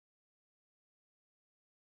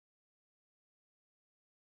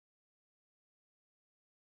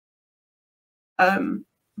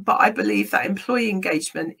But I believe that employee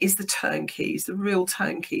engagement is the turnkey, is the real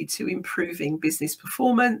turnkey to improving business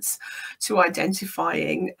performance, to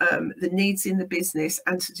identifying the needs in the business,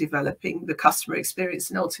 and to developing the customer experience.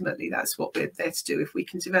 And ultimately, that's what we're there to do. If we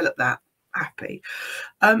can develop that, happy.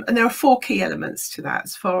 And there are 4 key elements to that,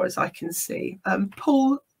 as far as I can see.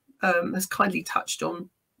 Paul has kindly touched on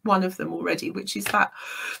one of them already, which is that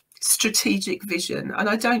strategic vision. And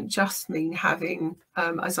I don't just mean having,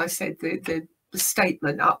 as I said, the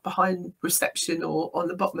statement up behind reception or on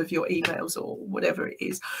the bottom of your emails or whatever it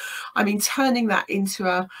is. I mean, turning that into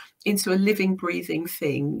a living, breathing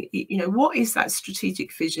thing. You know, what is that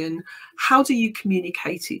strategic vision? How do you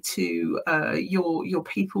communicate it to your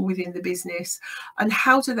people within the business, and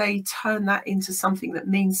how do they turn that into something that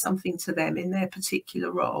means something to them in their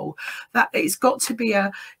particular role? That it's got to be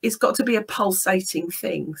a pulsating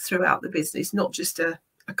thing throughout the business, not just a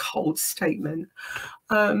cold statement.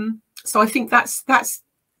 So I think that's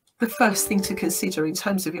the first thing to consider in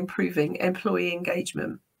terms of improving employee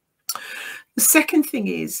engagement. The second thing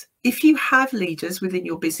is, if you have leaders within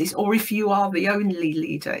your business, or if you are the only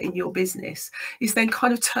leader in your business, is then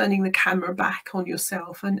kind of turning the camera back on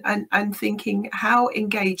yourself and thinking, how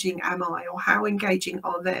engaging am I, or how engaging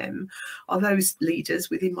are those leaders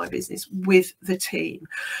within my business with the team?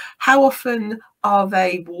 How often are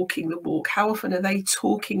they walking the walk? How often are they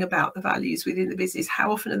talking about the values within the business?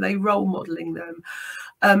 How often are they role modeling them?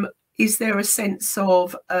 Is there a sense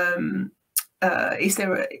of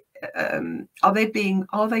are they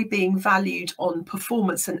being valued on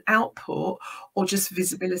performance and output, or just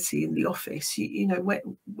visibility in the office? You know,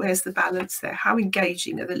 where's the balance there? How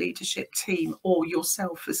engaging are the leadership team or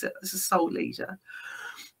yourself as a sole leader?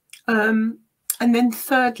 And then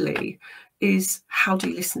thirdly is, how do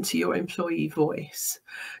you listen to your employee voice?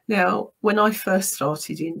 Now, when I first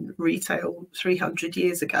started in retail 300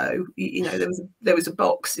 years ago, you know, there was a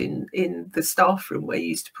box in the staff room where you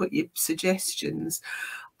used to put your suggestions.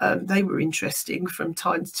 They were interesting from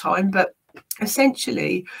time to time, but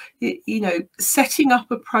essentially, you know, setting up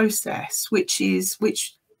a process which is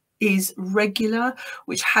regular,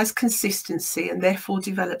 which has consistency, and therefore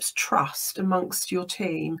develops trust amongst your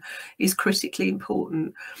team, is critically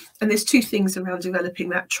important. And there's 2 things around developing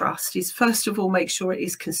that trust. Is, first of all, make sure it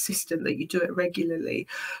is consistent, that you do it regularly.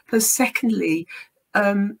 But secondly,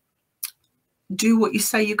 do what you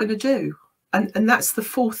say you're going to do. And that's the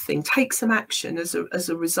 4th thing. Take some action as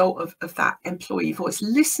a result of that employee voice.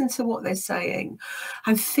 Listen to what they're saying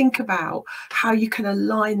and think about how you can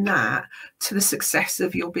align that to the success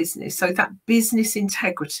of your business. So that business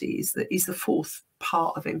integrity is the 4th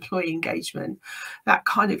part of employee engagement. That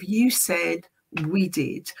kind of, you said, we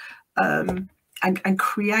did, and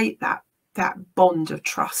create that bond of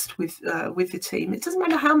trust with the team. It doesn't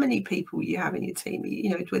matter how many people you have in your team, you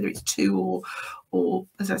know, whether it's 2 or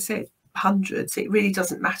as I said, hundreds, it really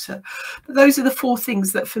doesn't matter. But those are the 4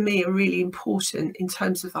 things that for me are really important in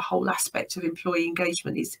terms of the whole aspect of employee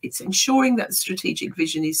engagement. It's ensuring that the strategic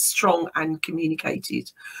vision is strong and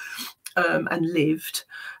communicated and lived,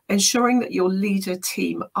 ensuring that your leader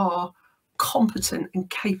team are competent and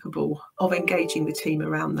capable of engaging the team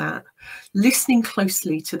around that, listening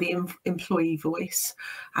closely to the employee voice,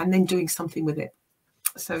 and then doing something with it.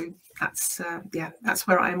 So that's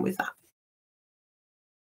where I am with that.